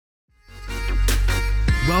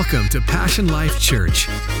Welcome to Passion Life Church.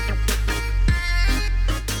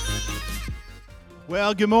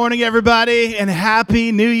 Well, good morning, everybody, and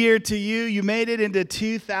Happy New Year to you. You made it into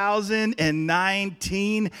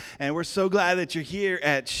 2019, and we're so glad that you're here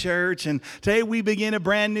at church. And today we begin a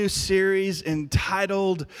brand new series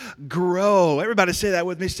entitled Grow. Everybody say that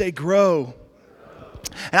with me. Say, grow.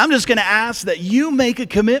 And I'm just going to ask that you make a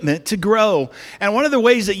commitment to grow. And one of the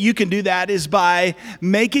ways that you can do that is by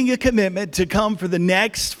making a commitment to come for the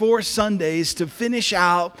next 4 Sundays to finish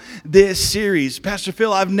out this series. Pastor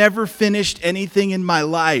Phil, I've never finished anything in my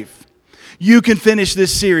life. You can finish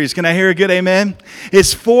this series. Can I hear a good amen?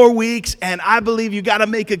 It's 4 weeks, and I believe you got to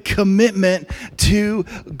make a commitment to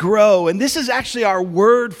grow. And this is actually our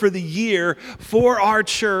word for the year for our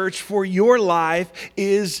church, for your life,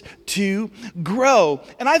 is to grow.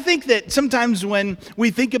 And I think that sometimes when we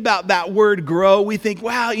think about that word grow, we think,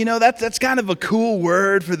 wow, you know, that's kind of a cool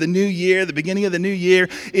word for the new year, the beginning of the new year.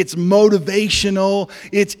 It's motivational,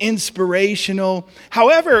 it's inspirational.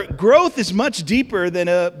 However, growth is much deeper than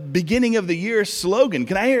a beginning of the year slogan.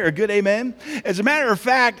 Can I hear a good amen? As a matter of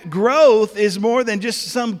fact, growth is more than just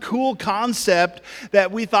some cool concept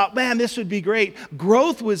that we thought, man, this would be great.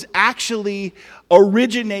 Growth was actually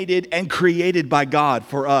originated and created by God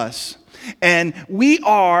for us. And we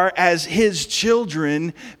are, as His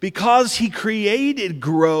children, because He created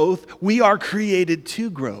growth, we are created to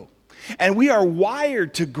grow. And we are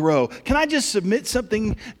wired to grow. Can I just submit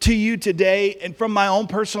something to you today and from my own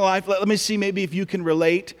personal life? Let me see maybe if you can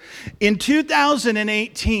relate. In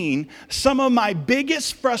 2018, some of my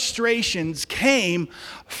biggest frustrations came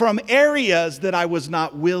from areas that I was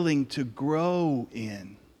not willing to grow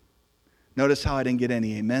in. Notice how I didn't get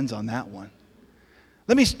any amens on that one.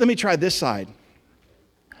 Let me try this side.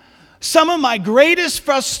 Some of my greatest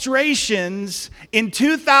frustrations in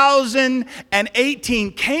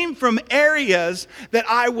 2018 came from areas that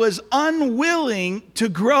I was unwilling to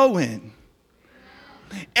grow in.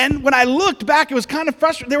 And when I looked back, it was kind of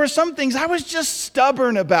frustrating. There were some things I was just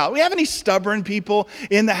stubborn about. We have any stubborn people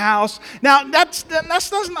in the house? Now, that's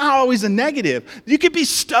not always a negative. You could be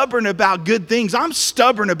stubborn about good things. I'm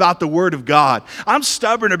stubborn about the Word of God. I'm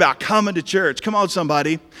stubborn about coming to church. Come on,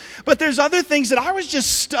 somebody. But there's other things that I was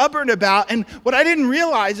just stubborn about. And what I didn't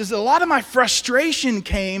realize is that a lot of my frustration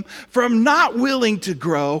came from not willing to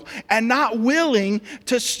grow and not willing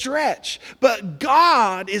to stretch. But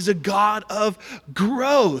God is a God of growth.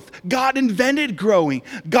 God invented growing.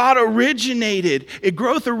 Growth originated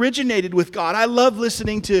with God. I love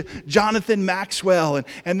listening to Jonathan Maxwell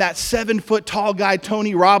and that 7-foot tall guy,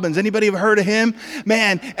 Tony Robbins. Anybody ever heard of him?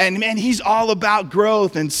 Man, he's all about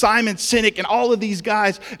growth. And Simon Sinek and all of these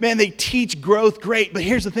guys, man, they teach growth great. But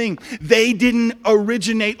here's the thing. They didn't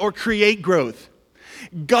originate or create growth.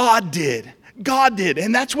 God did. God did,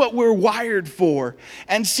 and that's what we're wired for.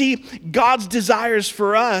 And see, God's desires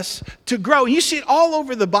for us to grow. You see it all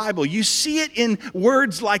over the Bible. You see it in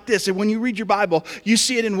words like this. And when you read your Bible, you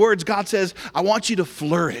see it in words. God says, I want you to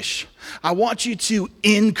flourish. I want you to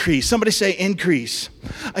increase. Somebody say increase.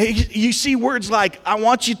 You see words like, I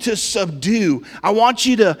want you to subdue. I want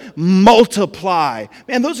you to multiply.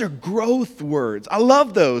 Man, those are growth words. I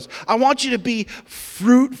love those. I want you to be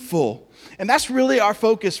fruitful. And that's really our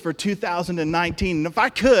focus for 2019. And if I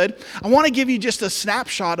could, I want to give you just a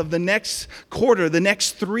snapshot of the next quarter, the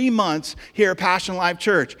next 3 months here at Passion Life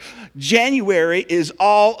Church. January is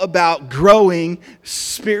all about growing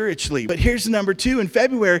spiritually. But here's number 2. In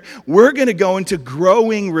February, we're going to go into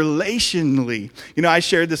growing relationally. You know, I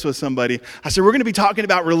shared this with somebody. I said, we're going to be talking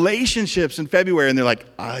about relationships in February. And they're like,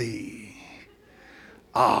 And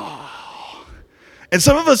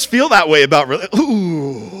some of us feel that way about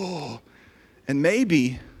And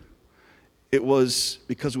maybe it was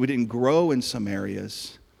because we didn't grow in some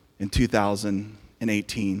areas in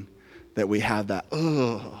 2018 that we have that,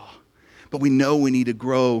 But we know we need to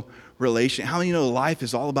grow How many know life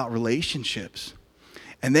is all about relationships?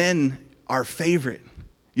 And then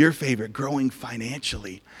your favorite, growing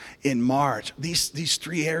financially in March. These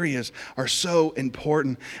 3 areas are so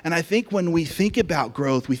important. And I think when we think about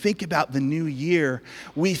growth, we think about the new year,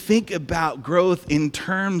 we think about growth in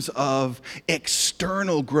terms of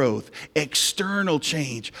external growth, external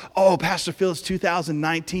change. Oh, Pastor Phil, it's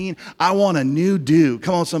 2019. I want a new do.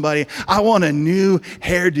 Come on, somebody. I want a new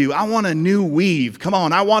hairdo. I want a new weave. Come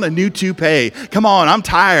on. I want a new toupee. Come on. I'm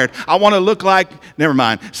tired. I want to look like, never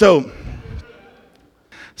mind. So,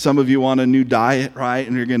 some of you want a new diet, right?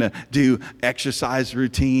 And you're going to do exercise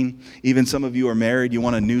routine. Even some of you are married. You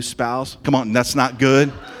want a new spouse. Come on, that's not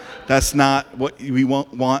good. That's not what we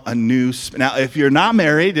want a new. Now, if you're not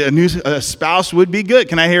married, a spouse would be good.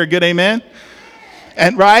 Can I hear a good amen?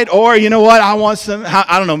 And right, or you know what? I want some.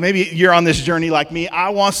 I don't know. Maybe you're on this journey like me. I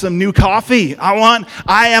want some new coffee.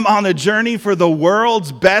 I am on a journey for the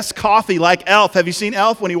world's best coffee, like Elf. Have you seen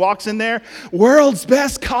Elf when he walks in there? World's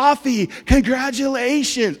best coffee.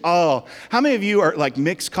 Congratulations. Oh, how many of you are like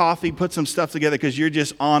mixed coffee? Put some stuff together because you're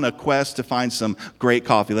just on a quest to find some great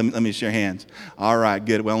coffee. Let me share hands. All right,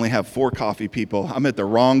 good. We only have 4 coffee people. I'm at the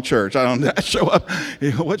wrong church. I don't show up.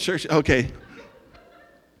 What church? Okay.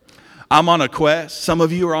 I'm on a quest. Some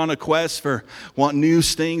of you are on a quest for want new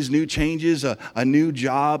things, new changes, a new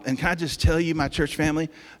job. And can I just tell you, my church family,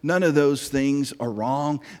 none of those things are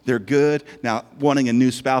wrong. They're good. Now, wanting a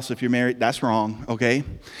new spouse if you're married, that's wrong, okay?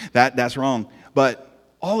 That's wrong. But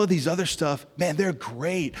all of these other stuff, man, they're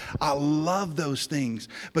great. I love those things.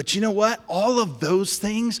 But you know what? All of those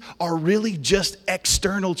things are really just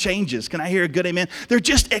external changes. Can I hear a good amen? They're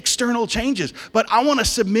just external changes. But I want to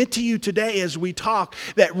submit to you today as we talk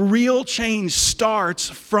that real change starts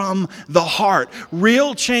from the heart.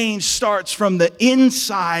 Real change starts from the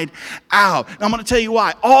inside out. And I'm going to tell you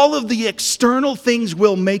why. All of the external things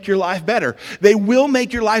will make your life better. They will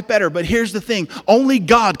make your life better. But here's the thing. Only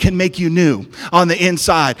God can make you new on the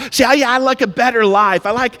inside. See, I like a better life.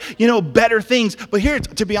 I like, better things. But here,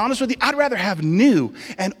 to be honest with you, I'd rather have new.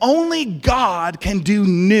 And only God can do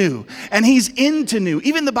new. And He's into new.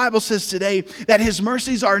 Even the Bible says today that His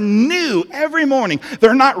mercies are new every morning.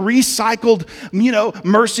 They're not recycled,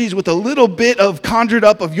 mercies with a little bit of conjured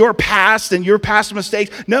up of your past and your past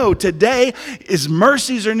mistakes. No, today His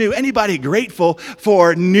mercies are new. Anybody grateful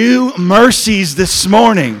for new mercies this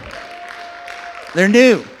morning? They're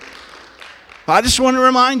new. I just want to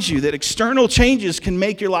remind you that external changes can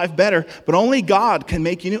make your life better, but only God can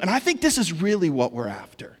make you new. And I think this is really what we're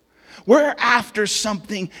after. We're after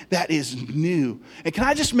something that is new. And can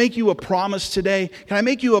I just make you a promise today? Can I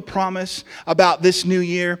make you a promise about this new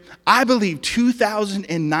year? I believe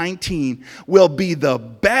 2019 will be the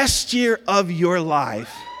best year of your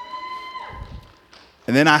life.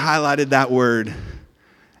 And then I highlighted that word,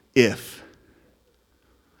 if.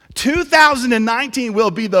 2019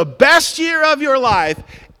 will be the best year of your life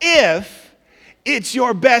if it's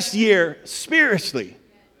your best year spiritually.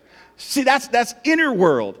 See, that's inner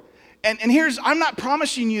world. And I'm not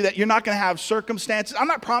promising you that you're not going to have circumstances. I'm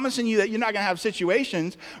not promising you that you're not going to have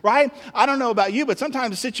situations, right? I don't know about you, but sometimes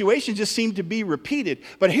the situations just seem to be repeated.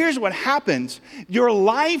 But here's what happens. Your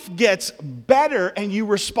life gets better and you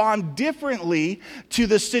respond differently to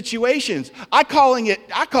the situations. I call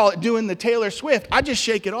it doing the Taylor Swift. I just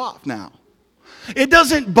shake it off now. It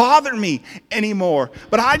doesn't bother me anymore,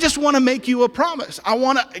 but I just want to make you a promise.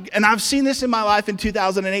 And I've seen this in my life in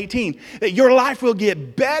 2018, that your life will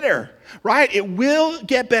get better, right? It will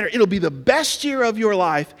get better. It'll be the best year of your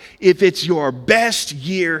life if it's your best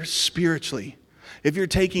year spiritually. If you're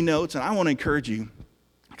taking notes, and I want to encourage you,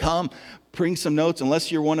 come bring some notes, unless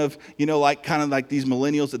you're one of, kind of like these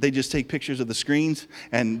millennials that they just take pictures of the screens,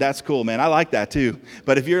 and that's cool, man. I like that too.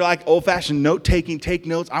 But if you're like old-fashioned note-taking, take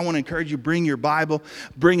notes, I want to encourage you, bring your Bible,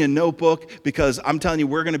 bring a notebook, because I'm telling you,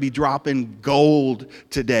 we're going to be dropping gold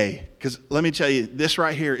today. Because let me tell you, this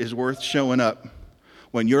right here is worth showing up.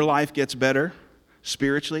 When your life gets better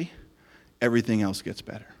spiritually, everything else gets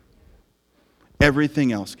better.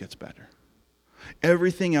 Everything else gets better.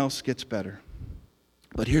 Everything else gets better.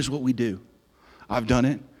 But here's what we do. I've done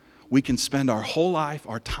it. We can spend our whole life,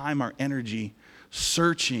 our time, our energy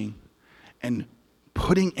searching and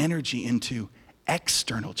putting energy into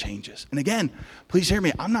external changes. And again, please hear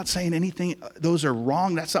me. I'm not saying anything, those are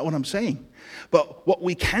wrong. That's not what I'm saying. But what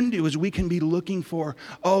we can do is we can be looking for,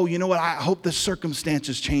 I hope the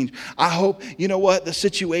circumstances change. I hope, the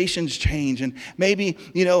situations change. And maybe,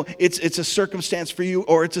 it's a circumstance for you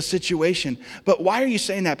or it's a situation. But why are you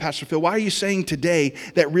saying that, Pastor Phil? Why are you saying today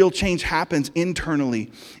that real change happens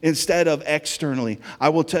internally instead of externally? I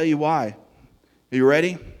will tell you why. Are you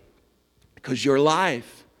ready? Because your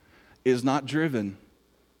life is not driven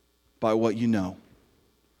by what you know.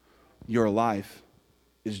 Your life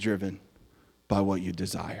is driven by what you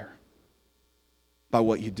desire. By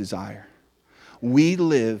what you desire. We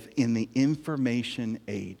live in the information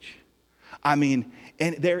age. And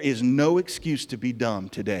there is no excuse to be dumb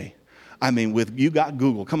today. You got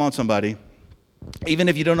Google. Come on, somebody. Even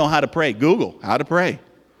if you don't know how to pray, Google how to pray.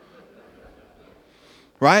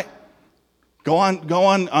 Right? Go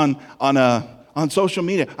on social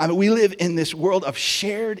media. We live in this world of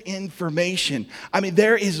shared information.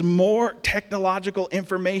 There is more technological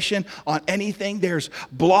information on anything. There's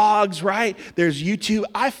blogs, right? There's YouTube.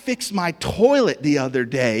 I fixed my toilet the other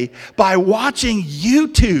day by watching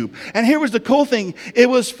YouTube. And here was the cool thing. It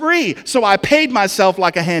was free. So I paid myself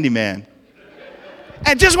like a handyman.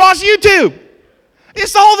 And just watch YouTube.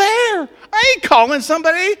 It's all there. I ain't calling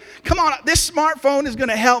somebody. Come on, this smartphone is going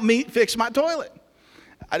to help me fix my toilet.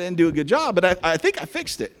 I didn't do a good job, but I think I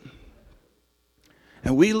fixed it.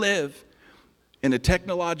 And we live in a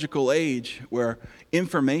technological age where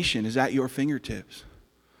information is at your fingertips.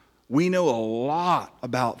 We know a lot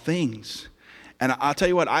about things. And I'll tell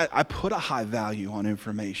you what, I put a high value on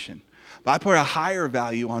information. But I put a higher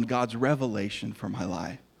value on God's revelation for my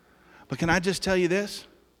life. But can I just tell you this?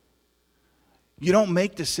 You don't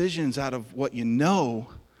make decisions out of what you know,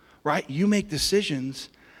 right? You make decisions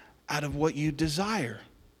out of what you desire.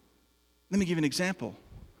 Let me give you an example.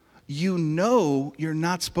 You know you're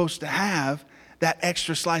not supposed to have that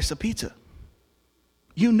extra slice of pizza.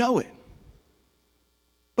 You know it.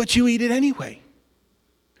 But you eat it anyway.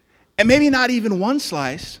 And maybe not even one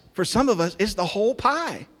slice. For some of us, it's the whole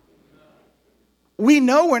pie. We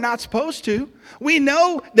know we're not supposed to. We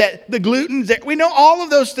know that the gluten's there. We know all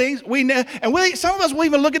of those things. We know, and some of us will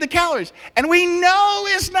even look at the calories, and we know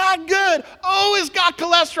it's not good. Oh, it's got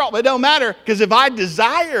cholesterol, but it don't matter, because if I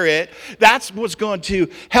desire it, that's what's going to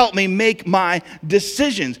help me make my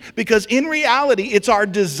decisions. Because in reality, it's our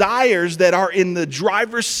desires that are in the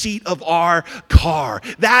driver's seat of our car.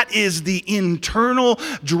 That is the internal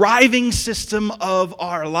driving system of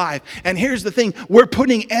our life. And here's the thing: we're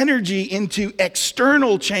putting energy into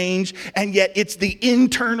external change, and yet it's the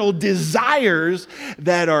internal desires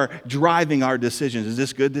that are driving our decisions. Is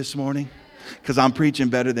this good this morning? Because I'm preaching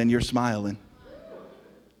better than you're smiling.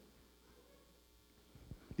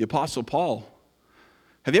 The Apostle Paul.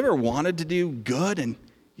 Have you ever wanted to do good and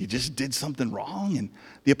you just did something wrong? And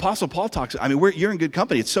the Apostle Paul talks, you're in good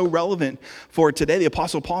company. It's so relevant for today. The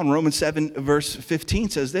Apostle Paul in Romans 7 verse 15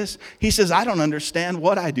 says this. He says, I don't understand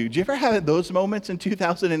what I do. Do you ever have those moments in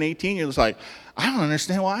 2018? You're just like, I don't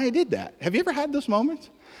understand why I did that. Have you ever had those moments?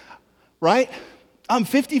 Right? I'm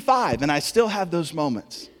 55 and I still have those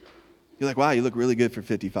moments. You're like, wow, you look really good for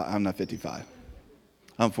 55. I'm not 55.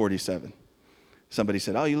 I'm 47. Somebody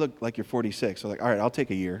said, oh, you look like you're 46. I'm like, all right, I'll take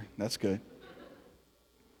a year. That's good.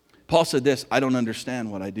 Paul said this, I don't understand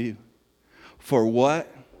what I do. For what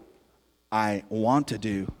I want to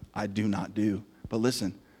do, I do not do. But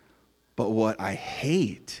listen, but what I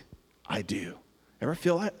hate, I do. Ever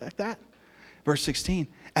feel like that? Verse 16,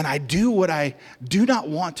 and I do what I do not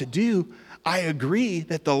want to do. I agree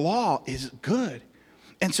that the law is good.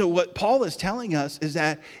 And so what Paul is telling us is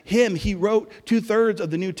that he wrote 2/3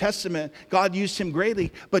 of the New Testament. God used him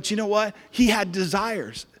greatly. But you know what? He had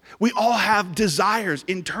desires. We all have desires,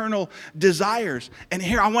 internal desires. And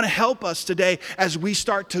here I want to help us today as we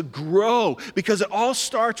start to grow, because it all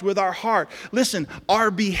starts with our heart. Listen,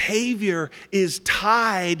 our behavior is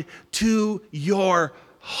tied to your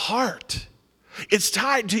heart. It's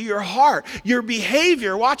tied to your heart. Your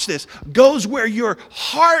behavior, watch this, goes where your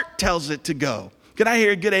heart tells it to go. Can I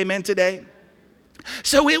hear a good amen today?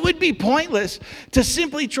 So it would be pointless to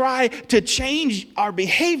simply try to change our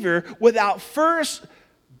behavior without first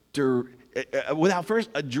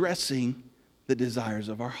addressing the desires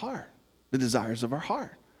of our heart. The desires of our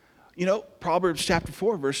heart. You know, Proverbs chapter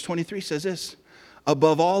 4, verse 23 says this,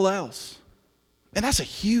 above all else, and that's a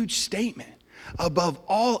huge statement, above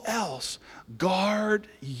all else, guard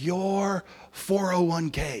your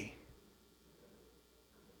 401k.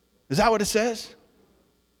 Is that what it says?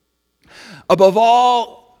 Above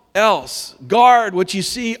all else, guard what you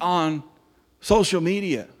see on social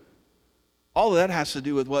media. All of that has to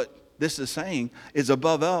do with what this is saying is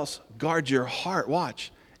above else, guard your heart.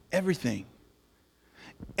 Watch, everything,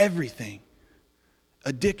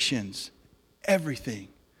 addictions, everything,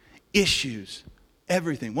 issues,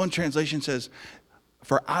 everything. One translation says,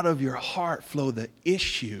 for out of your heart flow the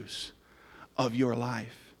issues of your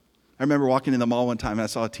life. I remember walking in the mall one time and I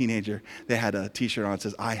saw a teenager. They had a t-shirt on that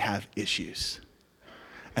says, I have issues.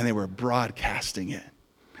 And they were broadcasting it.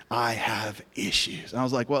 I have issues. And I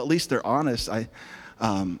was like, well, at least they're honest. I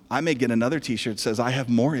may get another t-shirt that says, I have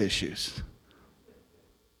more issues.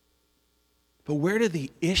 But where do the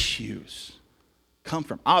issues come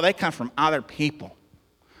from? Oh, they come from other people.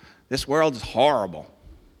 This world is horrible.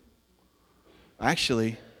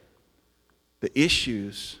 Actually, the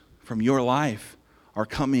issues from your life are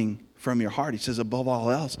coming from your heart. He says, above all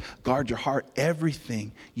else, guard your heart.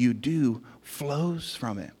 Everything you do flows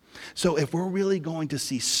from it. So if we're really going to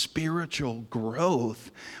see spiritual growth,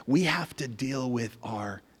 we have to deal with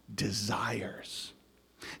our desires.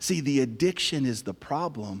 See, the addiction is the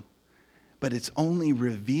problem, but it's only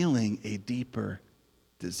revealing a deeper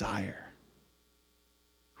desire.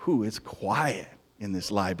 It's quiet in this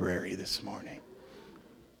library this morning.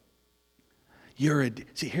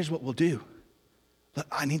 See, here's what we'll do. Look,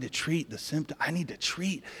 I need to treat the symptom. I need to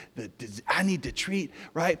treat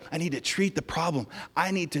right? I need to treat the problem.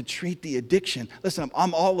 I need to treat the addiction. Listen,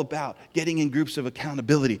 I'm all about getting in groups of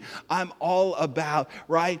accountability. I'm all about,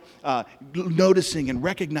 right, noticing and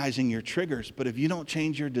recognizing your triggers. But if you don't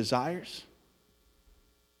change your desires,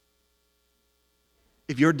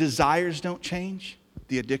 if your desires don't change,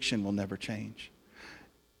 the addiction will never change.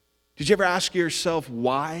 Did you ever ask yourself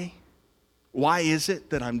why? Why is it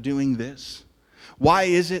that I'm doing this? Why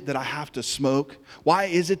is it that I have to smoke? Why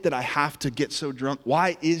is it that I have to get so drunk?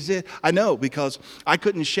 Why is it? I know, because I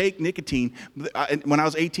couldn't shake nicotine. When I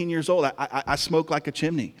was 18 years old, I smoked like a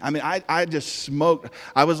chimney. I mean, I just smoked.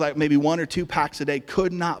 I was like maybe 1 or 2 packs a day.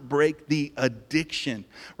 Could not break the addiction,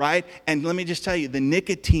 right? And let me just tell you, the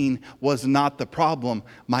nicotine was not the problem.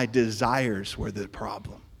 My desires were the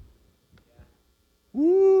problem.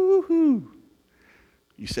 Woo-hoo.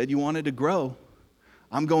 You said you wanted to grow.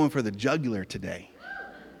 I'm going for the jugular today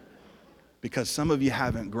because some of you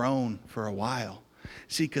haven't grown for a while.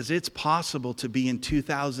 See, because it's possible to be in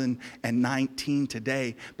 2019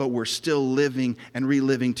 today, but we're still living and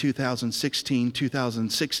reliving 2016.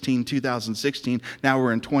 Now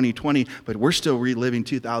we're in 2020, but we're still reliving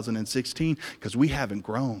 2016 because we haven't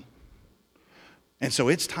grown. And so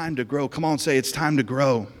it's time to grow. Come on, say it's time to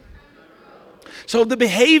grow. So the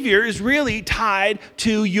behavior is really tied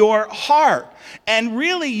to your heart. And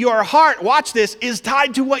really your heart, watch this, is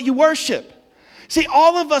tied to what you worship. See,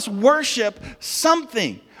 all of us worship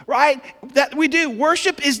something, right? That we do.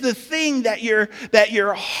 Worship is the thing that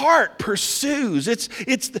your heart pursues.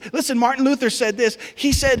 Listen, Martin Luther said this.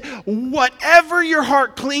 He said, whatever your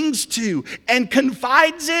heart clings to and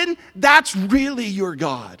confides in, that's really your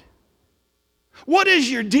God. What is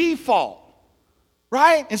your default?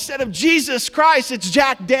 Right? Instead of Jesus Christ, it's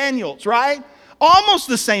Jack Daniels, right? Almost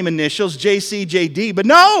the same initials, JCJD, but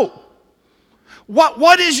no.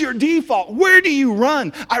 What is your default? Where do you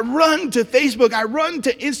run? I run to Facebook. I run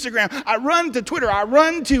to Instagram. I run to Twitter. I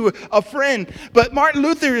run to a friend. But Martin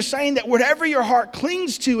Luther is saying that whatever your heart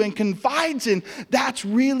clings to and confides in, that's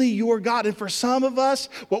really your God. And for some of us,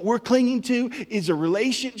 what we're clinging to is a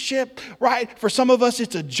relationship, right? For some of us,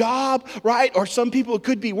 it's a job, right? Or some people, it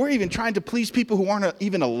could be we're even trying to please people who aren't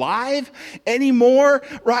even alive anymore,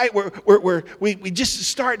 right? We just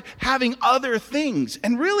start having other things.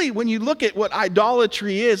 And really, when you look at what idolatry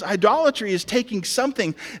is taking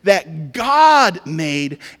something that God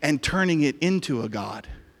made and turning it into a god.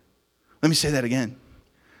 Let me say that again.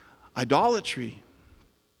 Idolatry,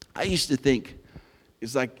 I used to think,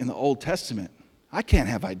 is like in the Old Testament. I can't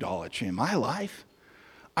have idolatry in my life.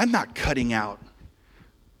 I'm not cutting out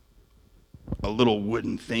a little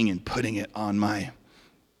wooden thing and putting it on my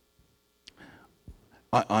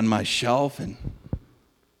shelf and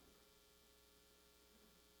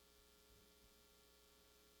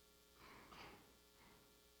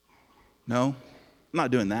no, I'm not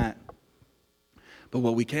doing that. But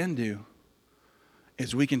what we can do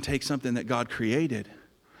is we can take something that God created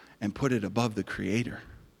and put it above the Creator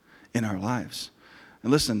in our lives.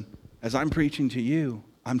 And listen, as I'm preaching to you,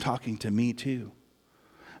 I'm talking to me too.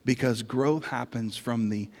 Because growth happens from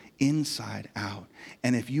the inside out.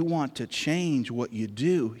 And if you want to change what you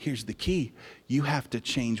do, here's the key. You have to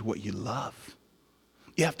change what you love.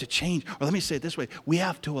 You have to change, or let me say it this way. We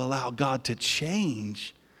have to allow God to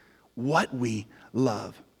change what we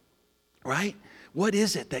love, right? What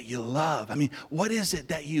is it that you love? I mean, what is it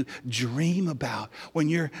that you dream about when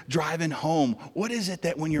you're driving home? What is it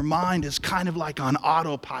that when your mind is kind of like on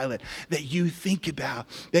autopilot that you think about,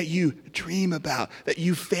 that you dream about, that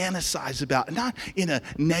you fantasize about? Not in a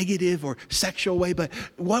negative or sexual way, but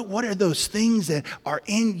what are those things that are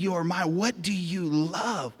in your mind? What do you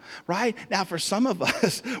love, right? Now, for some of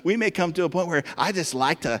us, we may come to a point where I just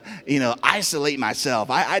like to, isolate myself.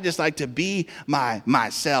 I just like to be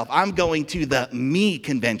myself. I'm going to the me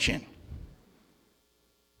convention,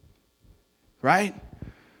 right?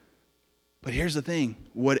 But here's the thing.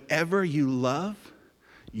 Whatever you love,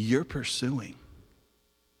 you're pursuing.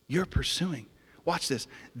 You're pursuing. Watch this.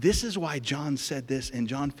 This is why John said this in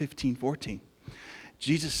John 15:14.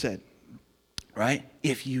 Jesus said, right?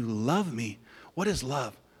 If you love me, what is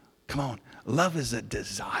love? Come on. Love is a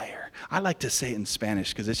desire. I like to say it in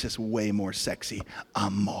Spanish because it's just way more sexy.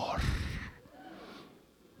 Amor.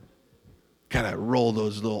 Gotta roll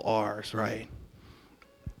those little R's, right?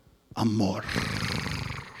 Amor.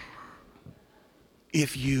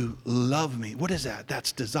 If you love me, what is that?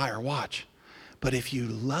 That's desire. Watch. But if you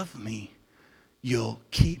love me, you'll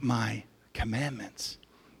keep my commandments.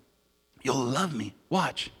 You'll love me.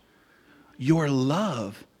 Watch. Your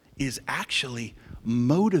love is actually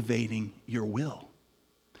motivating your will.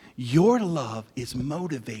 Your love is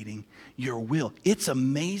motivating your will. It's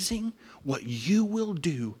amazing what you will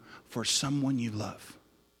do for someone you love.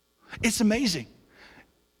 It's amazing.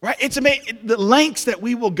 Right? It's amazing the lengths that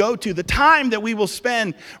we will go to, the time that we will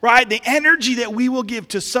spend, right? The energy that we will give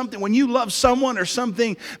to something. When you love someone or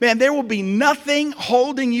something, man, there will be nothing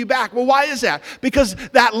holding you back. Well, why is that? Because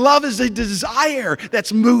that love is a desire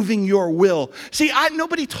that's moving your will. See,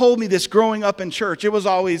 nobody told me this growing up in church. It was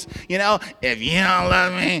always, if you don't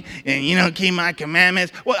love me and you don't keep my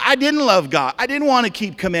commandments. Well, I didn't love God. I didn't want to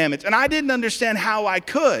keep commandments. And I didn't understand how I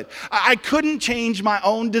could. I couldn't change my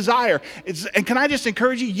own desire. And can I just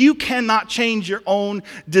encourage you? You cannot change your own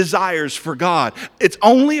desires for God. It's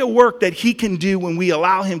only a work that He can do when we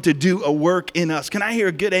allow Him to do a work in us. Can I hear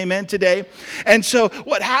a good amen today? And so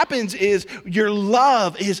what happens is your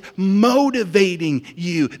love is motivating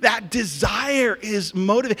you. That desire is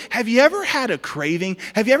motivating. Have you ever had a craving?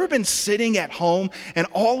 Have you ever been sitting at home and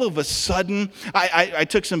all of a sudden, I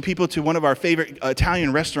took some people to one of our favorite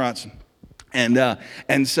Italian restaurants.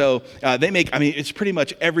 And so they make, it's pretty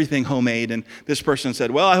much everything homemade. And this person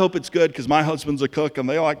said, well, I hope it's good because my husband's a cook and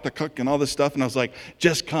they like to cook and all this stuff. And I was like,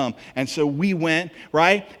 just come. And so we went,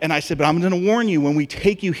 right? And I said, but I'm going to warn you, when we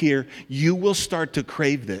take you here, you will start to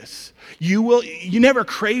crave this. You never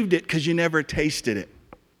craved it because you never tasted it.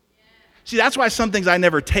 See, that's why some things I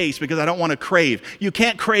never taste, because I don't want to crave. You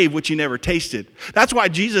can't crave what you never tasted. That's why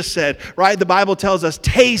Jesus said, right, the Bible tells us,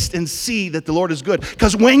 taste and see that the Lord is good.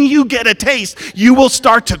 Because when you get a taste, you will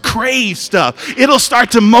start to crave stuff. It'll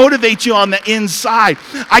start to motivate you on the inside.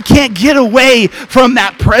 I can't get away from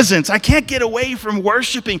that presence. I can't get away from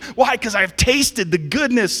worshiping. Why? Because I've tasted the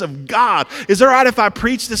goodness of God. Is it all right if I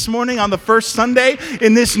preach this morning on the first Sunday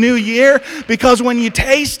in this new year? Because when you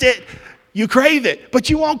taste it, you crave it, but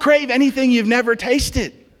you won't crave anything you've never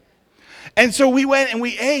tasted. And so we went and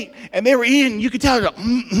we ate, and they were eating. You could tell,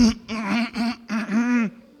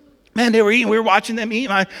 man, they were eating. We were watching them eat.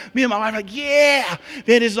 Me and my wife were like, yeah,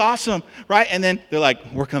 that is awesome, right? And then they're like,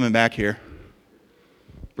 we're coming back here.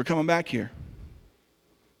 We're coming back here.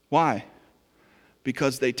 Why?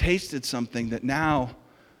 Because they tasted something that now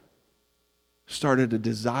started a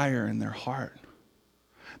desire in their heart.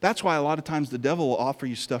 That's why a lot of times the devil will offer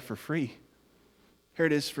you stuff for free. Here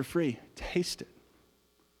it is for free. Taste it.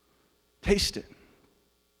 Taste it.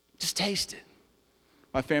 Just taste it.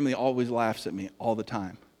 My family always laughs at me all the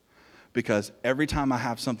time because every time I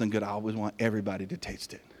have something good, I always want everybody to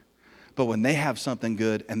taste it. But when they have something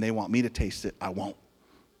good and they want me to taste it, I won't.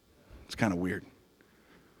 It's kind of weird.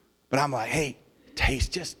 But I'm like, hey,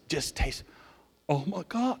 taste, just taste. Oh my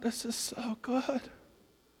God, this is so good.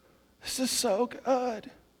 This is so good.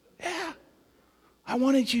 Yeah. I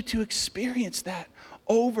wanted you to experience that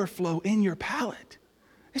overflow in your palate.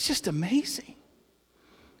 It's just amazing.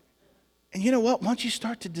 And you know what? Once you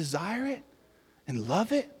start to desire it and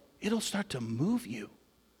love it, it'll start to move you.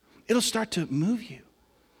 It'll start to move you.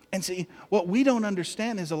 And see, what we don't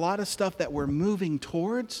understand is a lot of stuff that we're moving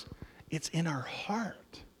towards, it's in our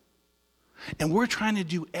heart. And we're trying to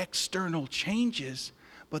do external changes,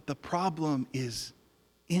 but the problem is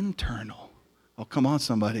internal. Oh, come on,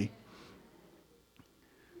 somebody.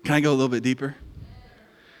 Can I go a little bit deeper?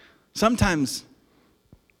 Sometimes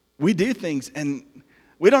we do things and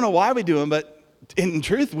we don't know why we do them, but in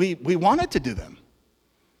truth, we wanted to do them.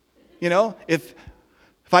 You know, if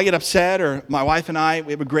I get upset, or my wife and I,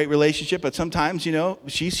 we have a great relationship, but sometimes,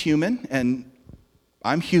 she's human and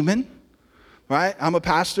I'm human, right? I'm a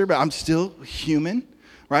pastor, but I'm still human.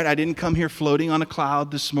 Right? I didn't come here floating on a cloud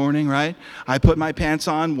this morning, right? I put my pants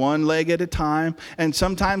on one leg at a time, and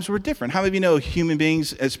sometimes we're different. How many of you know human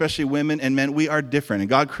beings, especially women and men, we are different, and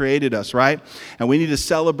God created us, right? And we need to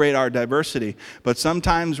celebrate our diversity. But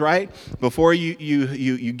sometimes, right, before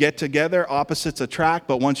you get together, opposites attract,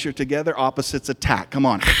 but once you're together, opposites attack. Come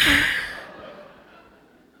on.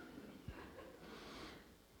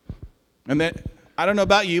 And then, I don't know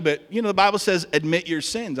about you, but the Bible says admit your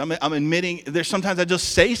sins. I'm admitting. There's sometimes I just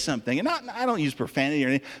say something, and I don't use profanity or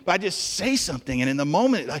anything, but I just say something, and in the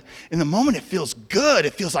moment it feels good.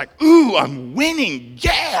 It feels like, ooh, I'm winning.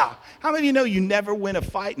 Yeah. How many of you know you never win a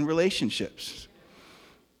fight in relationships?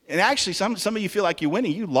 And actually, some of you feel like you're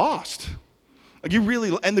winning. You lost. Like you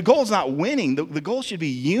really, and the goal is not winning. The goal should be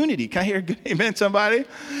unity. Can I hear a good amen, somebody?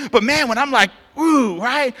 But man, when I'm like, ooh,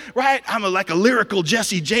 right, I'm like a lyrical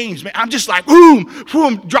Jesse James, man. I'm just like, boom,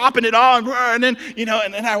 dropping it all, and then,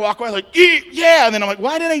 and then I walk away like, yeah, and then I'm like,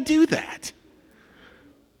 why did I do that?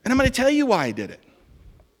 And I'm going to tell you why I did it.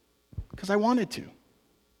 Because I wanted to.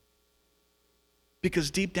 Because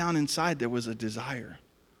deep down inside there was a desire.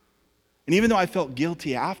 And even though I felt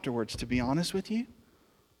guilty afterwards, to be honest with you,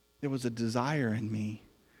 there was a desire in me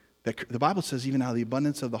The Bible says even out of the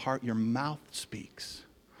abundance of the heart, your mouth speaks.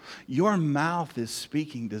 Your mouth is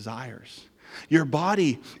speaking desires. Your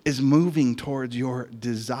body is moving towards your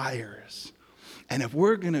desires. And if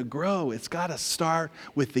we're going to grow, it's got to start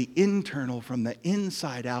with the internal, from the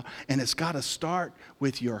inside out, and it's got to start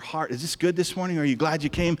with your heart. Is this good this morning? Are you glad you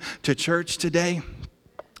came to church today?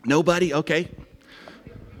 Nobody? Okay.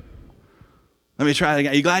 Let me try it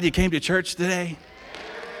again. Are you glad you came to church today?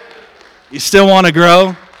 You still want to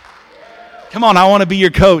grow? Come on, I want to be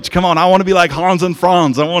your coach. Come on, I want to be like Hans and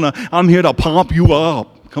Franz. I'm here to pump you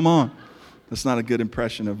up. Come on. That's not a good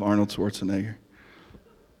impression of Arnold Schwarzenegger.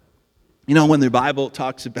 You know, when the Bible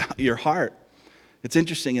talks about your heart, it's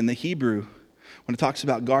interesting in the Hebrew, when it talks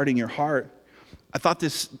about guarding your heart, I thought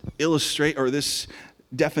this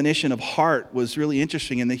definition of heart was really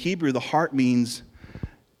interesting. In the Hebrew, the heart means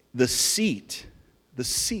the seat, the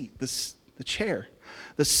chair,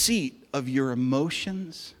 the seat of your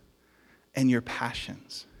emotions and your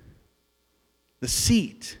passions. The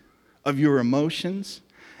seat of your emotions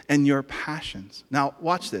and your passions. Now,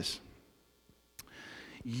 watch this.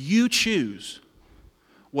 You choose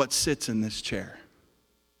what sits in this chair.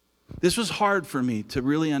 This was hard for me to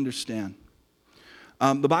really understand.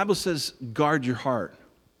 The Bible says, guard your heart.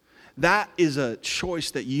 That is a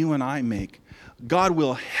choice that you and I make. God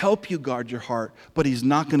will help you guard your heart, but He's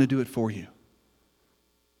not going to do it for you.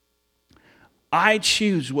 I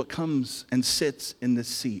choose what comes and sits in this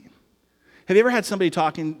seat. Have you ever had somebody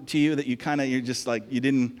talking to you that you're just like,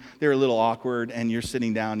 they're a little awkward, and you're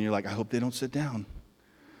sitting down and you're like, I hope they don't sit down.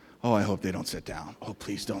 Oh, I hope they don't sit down. Oh,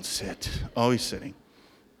 please don't sit. Oh, he's sitting.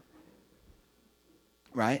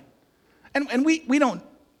 Right? And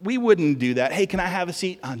we wouldn't do that. Hey, can I have a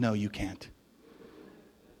seat? No, you can't.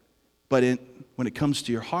 But when it comes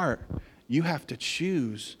to your heart, you have to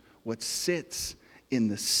choose what sits in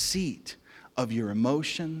the seat of your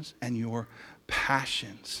emotions and your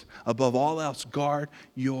passions. Above all else, guard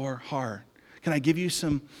your heart. Can I give you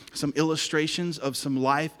some illustrations of some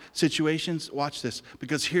life situations? Watch this,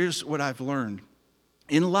 because here's what I've learned.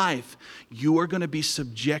 In life, you are going to be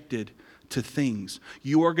subjected to things.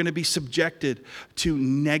 You are going to be subjected to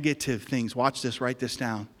negative things. Watch this, write this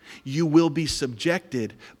down. You will be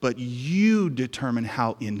subjected, but you determine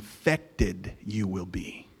how infected you will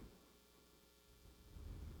be.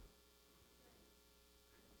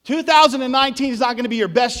 2019 is not going to be your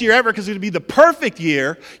best year ever because it's going to be the perfect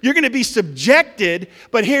year. You're going to be subjected,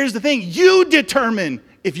 but here's the thing. You determine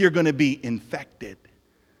if you're going to be infected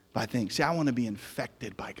by things. See, I want to be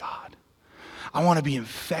infected by God. I want to be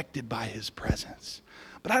infected by His presence.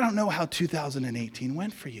 But I don't know how 2018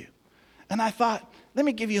 went for you. And I thought, let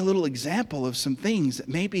me give you a little example of some things that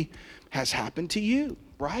maybe has happened to you,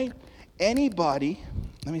 right? Anybody,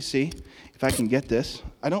 let me see if I can get this.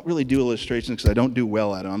 I don't really do illustrations because I don't do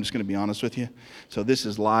well at it. I'm just going to be honest with you. So this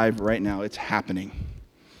is live right now. It's happening.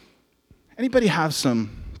 Anybody have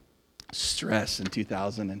some stress in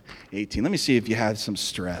 2018? Let me see if you had some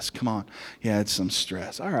stress. Come on. You had some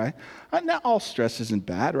stress. All right. Not all stress isn't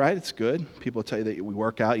bad, right? It's good. People tell you that we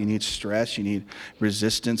work out, you need stress, you need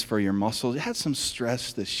resistance for your muscles. You had some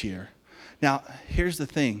stress this year. Now, here's the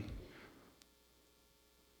thing.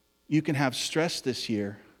 You can have stress this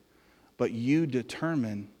year, but you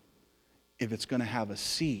determine if it's going to have a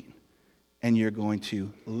seat and you're going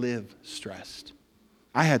to live stressed.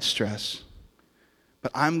 I had stress,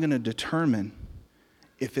 but I'm going to determine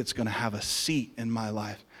if it's going to have a seat in my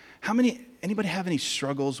life. Anybody have any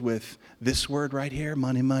struggles with this word right here?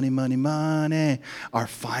 Money, money, money, money. Our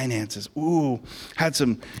finances. Ooh, had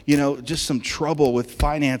some, just some trouble with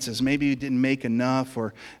finances. Maybe you didn't make enough,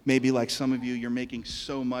 or maybe like some of you, you're making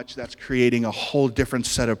so much that's creating a whole different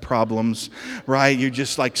set of problems, right? You're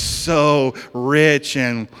just like so rich,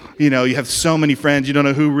 and you have so many friends. You don't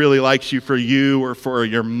know who really likes you for you or for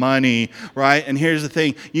your money, right? And here's the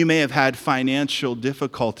thing. You may have had financial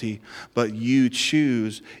difficulty, but you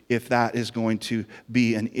choose if that is going to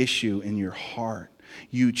be an issue in your heart.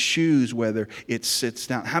 You choose whether it sits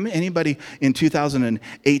down. Anybody in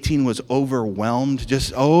 2018 was overwhelmed?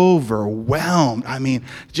 Just overwhelmed. I mean,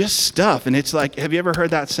 just stuff. And it's like, have you ever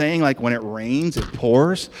heard that saying, like when it rains, it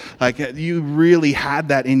pours? Like you really had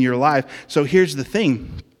that in your life. So here's the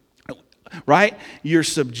thing. Right? You're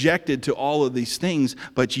subjected to all of these things,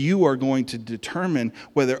 but you are going to determine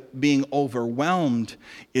whether being overwhelmed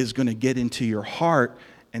is going to get into your heart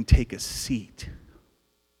and take a seat.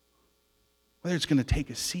 Whether it's going to take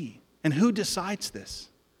a seat. And who decides this?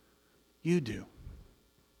 You do.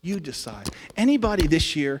 You decide. Anybody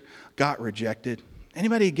this year got rejected?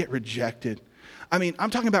 Anybody get rejected? I mean, I'm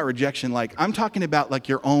talking about rejection. Like, I'm talking about like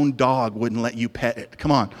your own dog wouldn't let you pet it.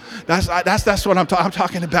 Come on. That's what I'm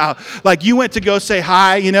talking about. Like, you went to go say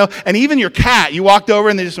hi, and even your cat, you walked over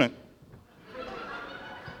and they just went.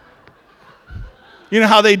 You know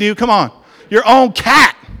how they do? Come on. Your own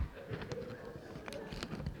cat.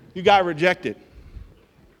 You got rejected.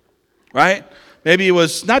 Right? Maybe it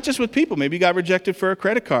was not just with people. Maybe you got rejected for a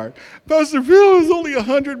credit card. Pastor Phil, it was only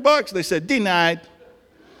 $100. They said, denied.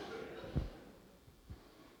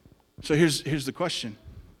 So here's the question.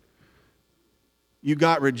 You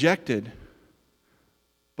got rejected,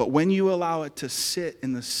 but when you allow it to sit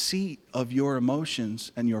in the seat of your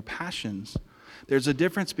emotions and your passions, there's a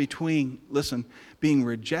difference between, listen, being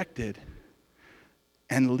rejected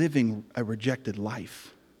and living a rejected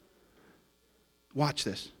life. Watch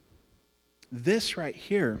this. This right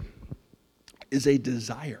here is a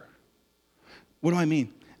desire. What do I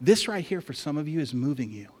mean? This right here for some of you is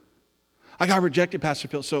moving you. I got rejected, Pastor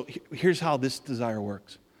Phil. So here's how this desire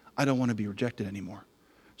works. I don't want to be rejected anymore.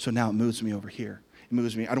 So now it moves me over here. It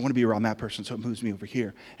moves me. I don't want to be around that person, so it moves me over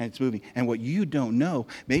here. And it's moving. And what you don't know,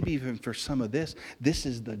 maybe even for some of this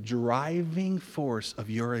is the driving force of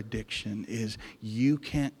your addiction is you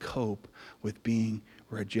can't cope with being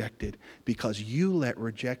rejected because you let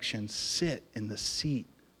rejection sit in the seat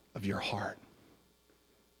of your heart.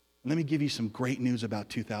 Let me give you some great news about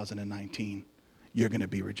 2019. You're going to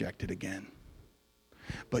be rejected again.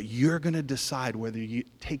 But you're going to decide whether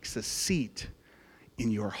it takes a seat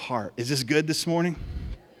in your heart. Is this good this morning?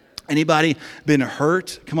 Anybody been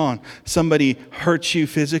hurt? Come on. Somebody hurt you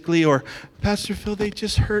physically, or Pastor Phil, they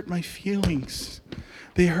just hurt my feelings.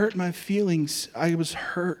 They hurt my feelings. I was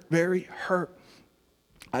hurt, very hurt.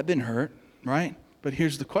 I've been hurt, right? But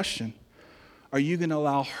here's the question. Are you going to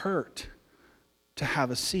allow hurt to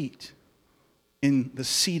have a seat in the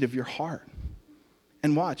seat of your heart?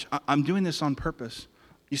 And watch, I'm doing this on purpose.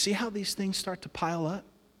 You see how these things start to pile up?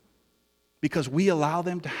 Because we allow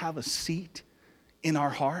them to have a seat in our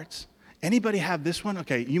hearts. Anybody have this one?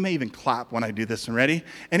 Okay, you may even clap when I do this one. Ready?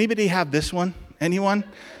 Anybody have this one? Anyone?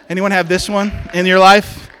 Anyone have this one in your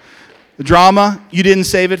life? The drama? You didn't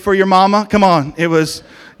save it for your mama? Come on.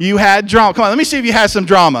 You had drama. Come on, let me see if you had some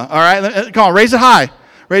drama. All right? Come on, raise it high.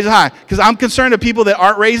 Raise it high. Because I'm concerned of people that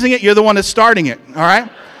aren't raising it. You're the one that's starting it. All right?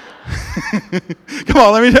 Come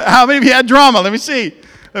on, how many of you had drama? Let me see.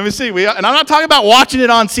 And I'm not talking about watching it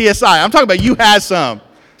on CSI. I'm talking about you had some.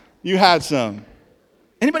 You had some.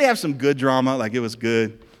 Anybody have some good drama? Like it was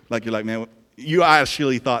good. Like you're like, man, you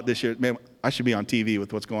actually thought this year, man, I should be on TV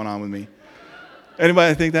with what's going on with me.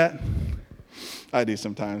 Anybody think that? I do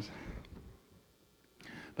sometimes.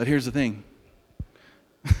 But here's the thing.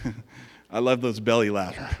 I love those belly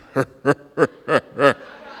laughs.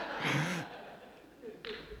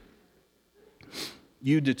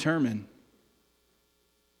 You determine.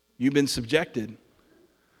 You've been subjected,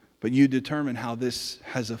 but you determine how this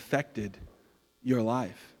has affected your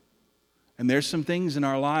life. And there's some things in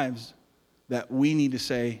our lives that we need to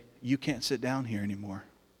say, you can't sit down here anymore.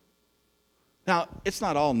 Now, it's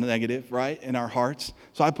not all negative, right, in our hearts.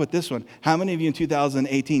 So I put this one. How many of you in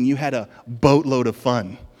 2018, you had a boatload of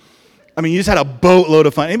fun? I mean, you just had a boatload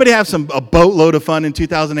of fun. Anybody have a boatload of fun in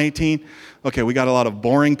 2018? Okay, we got a lot of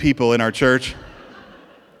boring people in our church.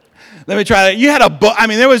 Let me try that. You had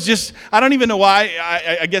there was just, I don't even know why.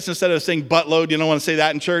 I guess instead of saying buttload, you don't want to say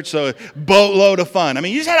that in church. So boatload of fun. I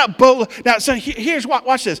mean, you just had a boatload. Now, so here's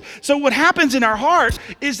watch this. So what happens in our heart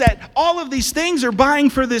is that all of these things are vying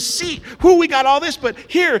for this seat. We got all this, but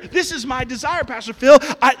here, this is my desire, Pastor Phil.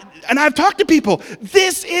 And I've talked to people.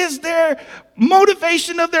 This is their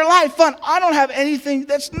motivation of their life. Fun. I don't have anything.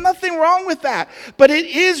 There's nothing wrong with that. But it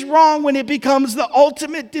is wrong when it becomes the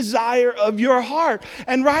ultimate desire of your heart.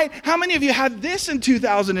 And right, how many of you had this in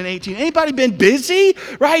 2018? Anybody been busy?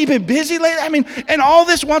 Right? You've been busy lately? I mean, and all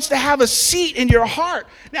this wants to have a seat in your heart.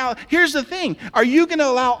 Now, here's the thing. Are you going to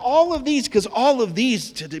allow all of these? Because all of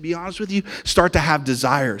these, to be honest with you, start to have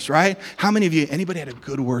desires, right? How many of you, anybody had a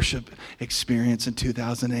good worship experience in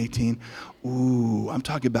 2018? Ooh, I'm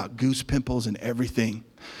talking about goose pimples and everything.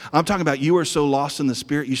 I'm talking about you were so lost in the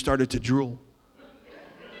spirit, you started to drool.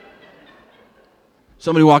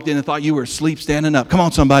 Somebody walked in and thought you were asleep standing up. Come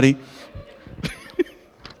on, somebody.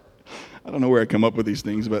 I don't know where I come up with these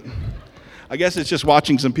things, but I guess it's just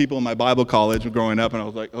watching some people in my Bible college growing up, and I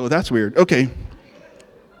was like, oh, that's weird. Okay.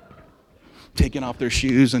 Taking off their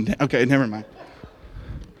shoes and, okay, never mind.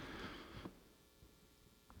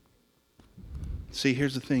 See,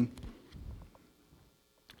 here's the thing.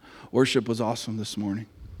 Worship was awesome this morning.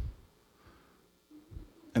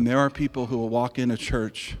 And there are people who will walk in a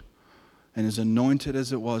church, and as anointed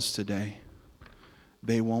as it was today,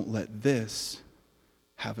 they won't let this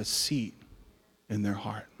have a seat in their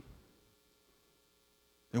heart.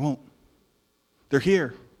 They won't. They're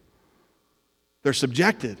here. They're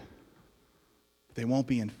subjected. They won't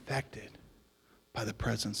be infected by the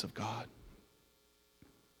presence of God.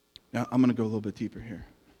 Now, I'm going to go a little bit deeper here.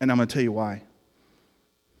 And I'm going to tell you why.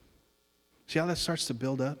 See how that starts to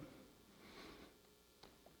build up?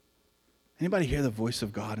 Anybody hear the voice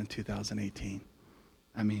of God in 2018?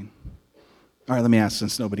 I mean, all right, let me ask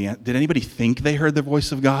since nobody, did anybody think they heard the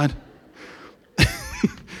voice of God?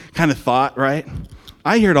 Kind of thought, right?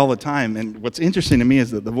 I hear it all the time, and what's interesting to me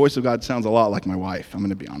is that the voice of God sounds a lot like my wife. I'm going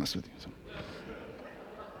to be honest with you. So.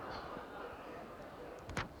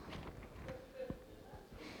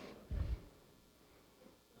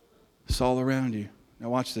 It's all around you. Now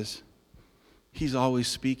watch this. He's always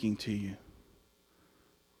speaking to you.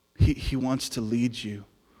 He wants to lead you.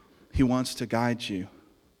 He wants to guide you.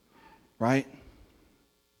 Right?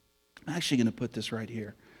 I'm actually going to put this right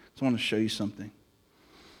here. I want to show you something.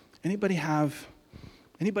 Anybody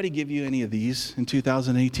give you any of these in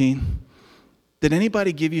 2018? Did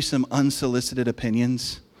anybody give you some unsolicited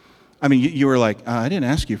opinions? I mean, you were like, I didn't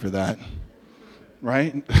ask you for that.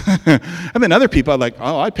 Right? I mean, other people are like,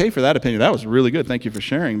 oh, I'd pay for that opinion. That was really good. Thank you for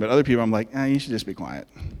sharing. But other people, I'm like, you should just be quiet.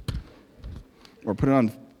 Or put it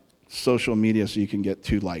on social media so you can get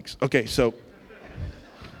 2 likes. Okay, so.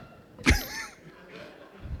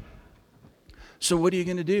 So what are you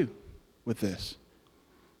going to do with this?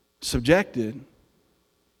 Subjected,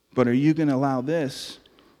 but are you going to allow this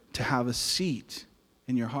to have a seat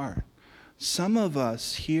in your heart? Some of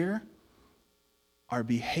us here, our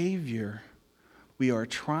behavior, we are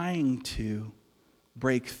trying to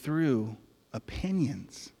break through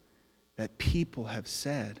opinions that people have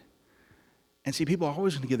said. And see, people are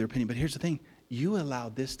always going to give their opinion, but here's the thing. You allow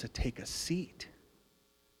this to take a seat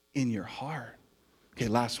in your heart. Okay,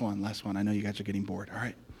 last one. I know you guys are getting bored. All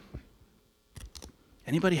right.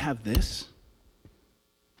 Anybody have this?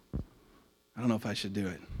 I don't know if I should do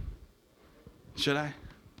it. Should I?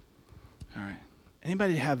 All right.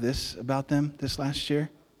 Anybody have this about them this last year?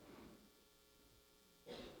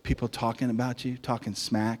 People talking about you, talking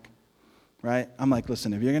smack, right? I'm like,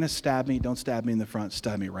 listen, if you're going to stab me, don't stab me in the front,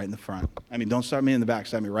 stab me right in the front. I mean, don't stab me in the back,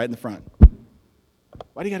 stab me right in the front.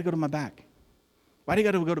 Why do you got to go to my back? Why do you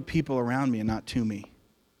got to go to people around me and not to me?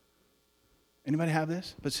 Anybody have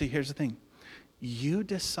this? But see, here's the thing. You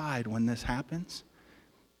decide when this happens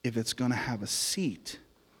if it's going to have a seat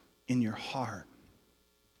in your heart.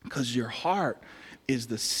 Because your heart is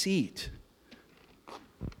the seat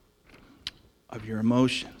of your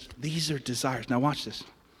emotions. These are desires. Now watch this.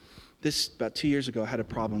 This, about 2 years ago, I had a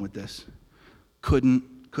problem with this. Couldn't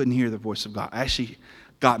hear the voice of God. I actually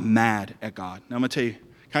got mad at God. Now I'm going to tell you,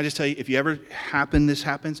 can I just tell you, if this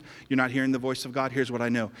happens, you're not hearing the voice of God, here's what I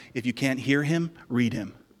know. If you can't hear him, read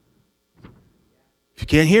him. If you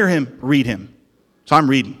can't hear him, read him. So I'm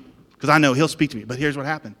reading, because I know he'll speak to me. But here's what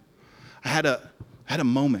happened. I had a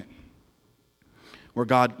moment where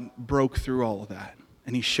God broke through all of that.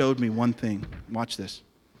 And he showed me one thing. Watch this.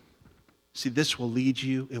 See, this will lead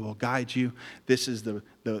you. It will guide you. This is the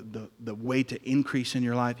way to increase in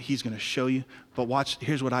your life. He's going to show you. But watch,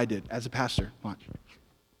 here's what I did as a pastor. Watch.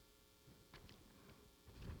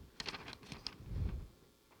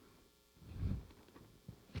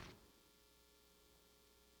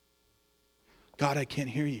 God, I can't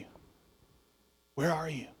hear you. Where are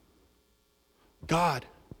you? God,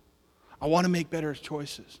 I want to make better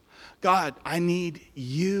choices. God, I need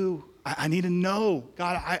you. I need to know.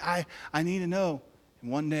 God, I need to know. And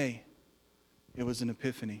one day, it was an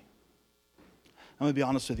epiphany. I'm going to be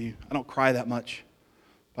honest with you. I don't cry that much.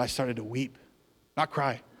 But I started to weep. Not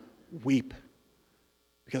cry, weep.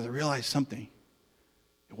 Because I realized something.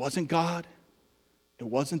 It wasn't God. It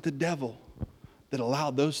wasn't the devil that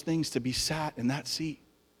allowed those things to be sat in that seat.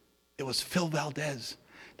 It was Phil Valdez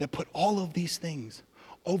that put all of these things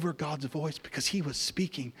over God's voice because he was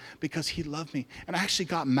speaking, because he loved me. And I actually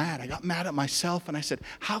got mad. I got mad at myself and I said,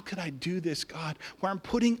 how could I do this, God, where I'm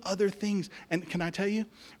putting other things? And can I tell you,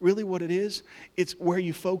 really what it is? It's where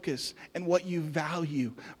you focus and what you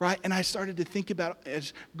value, right? And I started to think about,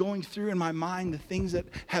 as going through in my mind, the things that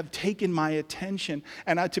have taken my attention.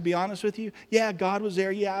 And to be honest with you, yeah, God was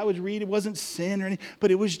there. Yeah, I was reading. It wasn't sin or anything,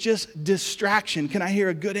 but it was just distraction. Can I hear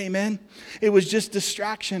a good amen? It was just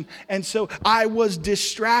distraction. And so I was distracted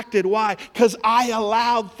distracted. Why? Because I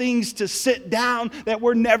allowed things to sit down that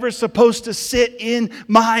were never supposed to sit in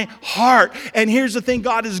my heart. And here's the thing,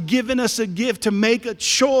 God has given us a gift to make a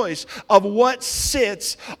choice of what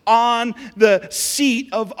sits on the seat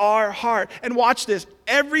of our heart. And watch this.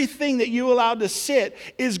 Everything that you allow to sit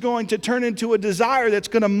is going to turn into a desire that's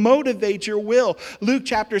going to motivate your will. Luke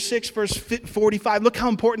chapter 6, verse 45. Look how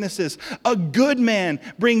important this is. A good man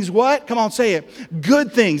brings what? Come on, say it.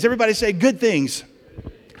 Good things. Everybody say good things.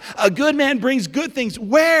 A good man brings good things.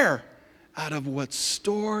 Where? Out of what's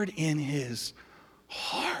stored in his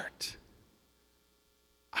heart.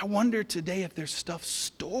 I wonder today if there's stuff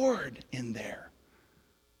stored in there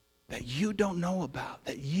that you don't know about,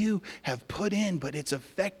 that you have put in, but it's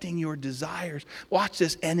affecting your desires. Watch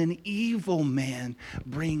this. And an evil man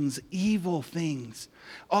brings evil things.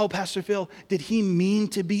 Oh, Pastor Phil, did he mean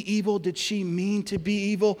to be evil? Did she mean to be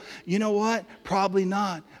evil? You know what? Probably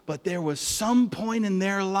not. But there was some point in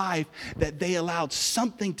their life that they allowed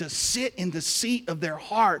something to sit in the seat of their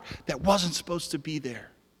heart that wasn't supposed to be there.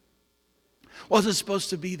 Wasn't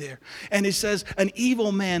supposed to be there. And it says, an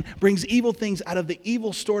evil man brings evil things out of the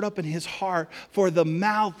evil stored up in his heart, for the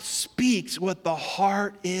mouth speaks what the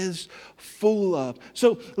heart is full of.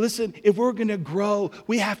 So listen, if we're going to grow,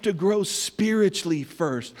 we have to grow spiritually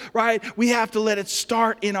first, right? We have to let it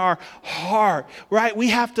start in our heart, right? We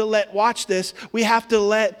have to watch this, we have to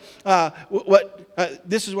let,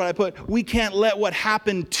 this is what I put, we can't let what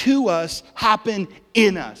happened to us happen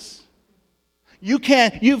in us.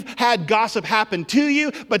 You've had gossip happen to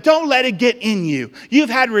you, but don't let it get in you. You've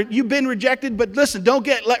been rejected, but listen,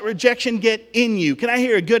 let rejection get in you. Can I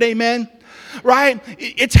hear a good amen? Right?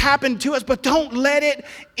 It's happened to us, but don't let it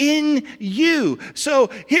in you. So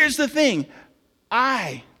here's the thing.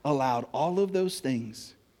 I allowed all of those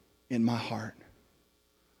things in my heart.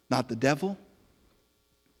 Not the devil.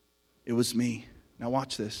 It was me. Now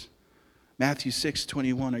watch this. Matthew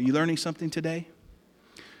 6:21. Are you learning something today?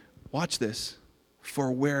 Watch this.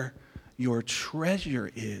 For where your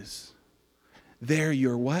treasure is, there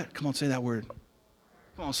your what? Come on, say that word.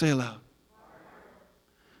 Come on, say it loud.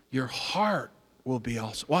 Your heart will be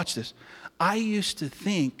also. Watch this. I used to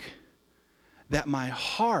think that my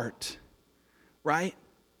heart, right?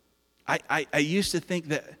 I used to think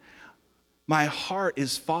that my heart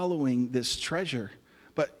is following this treasure.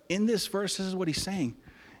 But in this verse, this is what he's saying.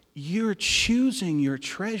 You're choosing your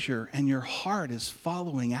treasure and your heart is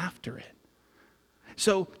following after it.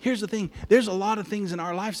 So here's the thing. There's a lot of things in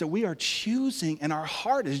our lives that we are choosing and our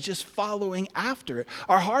heart is just following after it.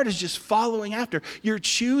 Our heart is just following after. You're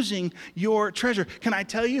choosing your treasure. Can I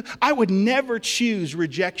tell you? I would never choose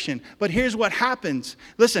rejection. But here's what happens.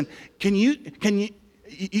 Listen,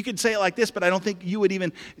 you could say it like this, but I don't think you would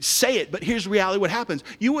even say it. But here's reality what happens.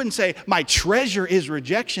 You wouldn't say, my treasure is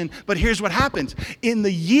rejection, but here's what happens. In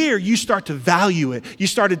the year, you start to value it. You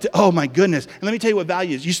started to, oh my goodness. And let me tell you what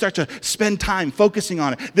value is. You start to spend time focusing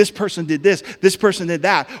on it. This person did this person did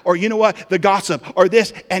that. Or you know what, the gossip, or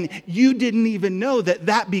this. And you didn't even know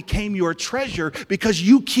that became your treasure because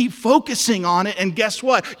you keep focusing on it. And guess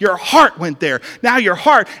what? Your heart went there. Now your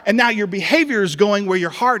heart, and now your behavior is going where your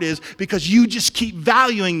heart is because you just keep valuing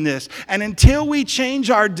this. And until we change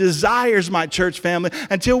our desires, my church family,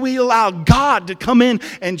 until we allow God to come in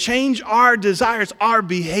and change our desires, our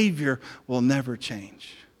behavior will never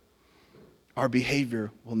change. Our behavior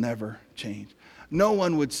will never change. No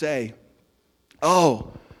one would say,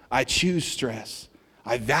 oh, I choose stress.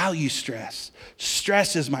 I value stress.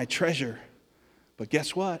 Stress is my treasure. But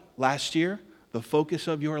guess what? Last year, the focus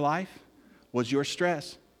of your life was your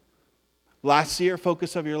stress. Last year,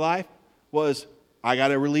 focus of your life was I got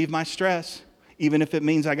to relieve my stress, even if it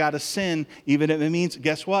means I got to sin, even if it means,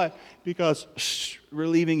 guess what? Because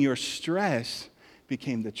relieving your stress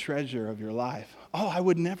became the treasure of your life. Oh, I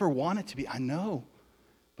would never want it to be. I know,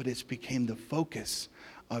 but it's became the focus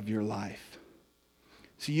of your life.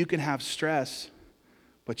 So you can have stress,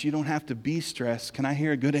 but you don't have to be stressed. Can I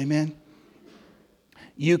hear a good amen?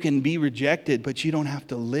 You can be rejected, but you don't have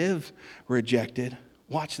to live rejected.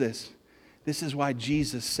 Watch this. This is why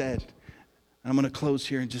Jesus said, I'm going to close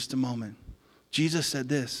here in just a moment. Jesus said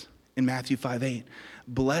this in Matthew 5:8.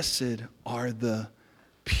 Blessed are the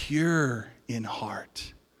pure in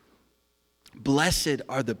heart. Blessed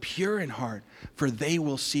are the pure in heart, for they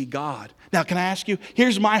will see God. Now, can I ask you,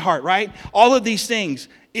 here's my heart, right? All of these things.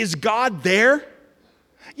 Is God there?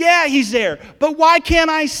 Yeah, he's there. But why can't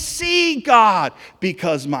I see God?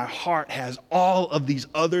 Because my heart has all of these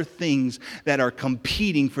other things that are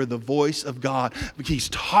competing for the voice of God. He's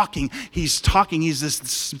talking. He's this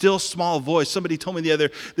still small voice. Somebody told me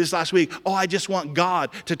this last week, I just want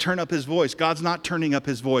God to turn up his voice. God's not turning up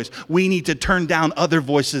his voice. We need to turn down other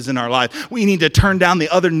voices in our life. We need to turn down the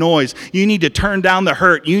other noise. You need to turn down the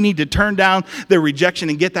hurt. You need to turn down the rejection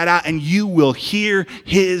and get that out, and you will hear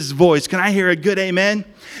his voice. Can I hear a good amen?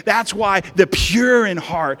 That's why the pure in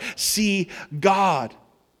heart see God.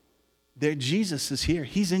 There, Jesus is here.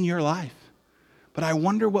 He's in your life. But I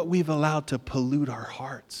wonder what we've allowed to pollute our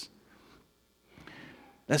hearts.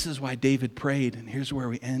 This is why David prayed, and here's where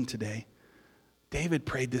we end today. David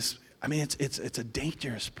prayed this. I mean, it's a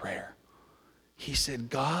dangerous prayer. He said,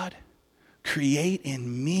 God, create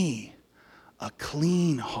in me a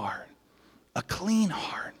clean heart. A clean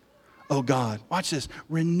heart. Oh God, watch this.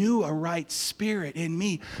 Renew a right spirit in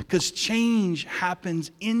me, because change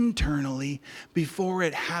happens internally before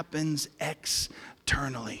it happens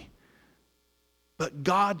externally. But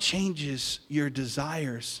God changes your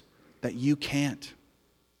desires that you can't.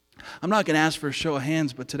 I'm not going to ask for a show of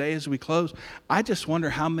hands, but today as we close, I just wonder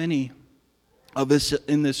how many of us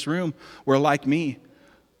in this room were like me.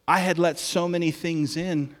 I had let so many things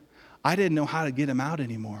in, I didn't know how to get them out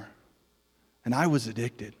anymore. And I was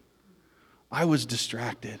addicted. I was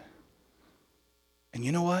distracted. And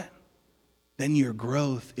you know what? Then your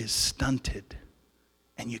growth is stunted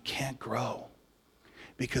and you can't grow,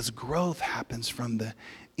 because growth happens from the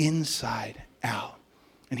inside out.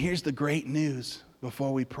 And here's the great news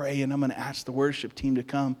before we pray, and I'm going to ask the worship team to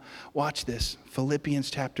come. Watch this.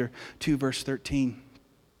 Philippians chapter 2, verse 13.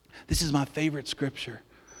 This is my favorite scripture.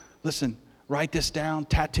 Listen, write this down,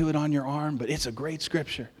 tattoo it on your arm, but it's a great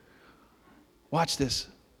scripture. Watch this.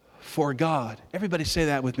 For God. Everybody say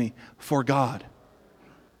that with me. For God.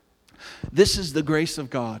 This is the grace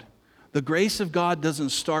of God. The grace of God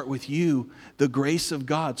doesn't start with you. The grace of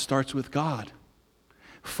God starts with God.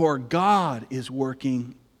 For God is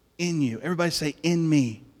working in you. Everybody say, in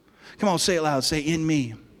me. Come on, say it loud. Say, in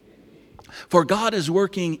me. For God is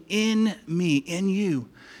working in me, in you,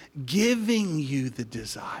 giving you the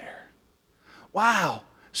desire. Wow.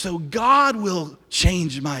 So God will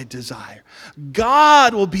change my desire.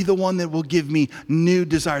 God will be the one that will give me new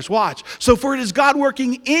desires. Watch. So for it is God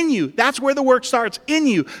working in you. That's where the work starts, in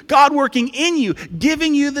you. God working in you,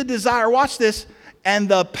 giving you the desire. Watch this. And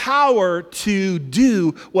the power to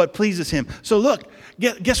do what pleases him. So look,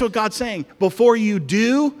 guess what God's saying? Before you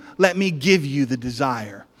do, let me give you the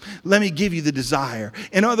desire. Let me give you the desire.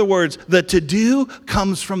 In other words, the to-do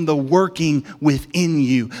comes from the working within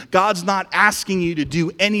you. God's not asking you to do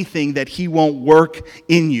anything that he won't work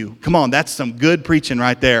in you. Come on, that's some good preaching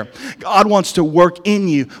right there. God wants to work in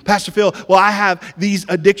you. Pastor Phil, well, I have these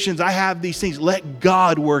addictions. I have these things. Let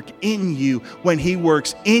God work in you. When he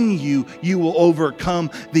works in you, you will overcome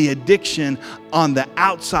the addiction on the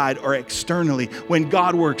outside or externally. When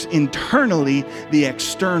God works internally, the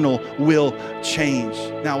external will change.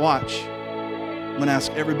 Now watch. I'm going to ask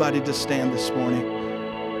everybody to stand this morning.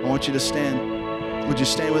 I want you to stand. Would you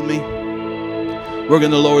stand with me? We're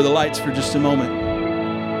going to lower the lights for just a moment,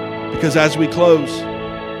 because as we close,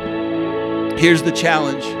 here's the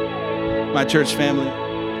challenge, my church family.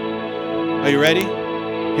 Are you ready?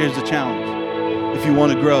 Here's the challenge. If you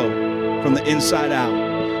want to grow from the inside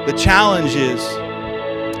out, the challenge is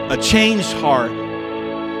a changed heart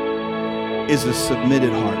is a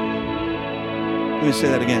submitted heart. Let me say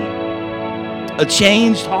that again. A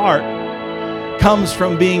changed heart comes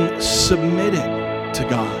from being submitted to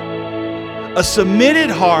God. A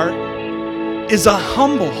submitted heart is a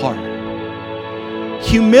humble heart.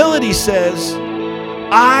 Humility says,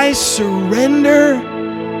 I surrender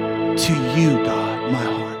to you, God, my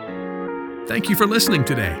heart. Thank you for listening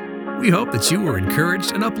today. We hope that you were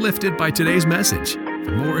encouraged and uplifted by today's message.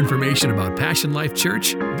 For more information about Passion Life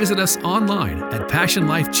Church, visit us online at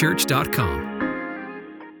passionlifechurch.com.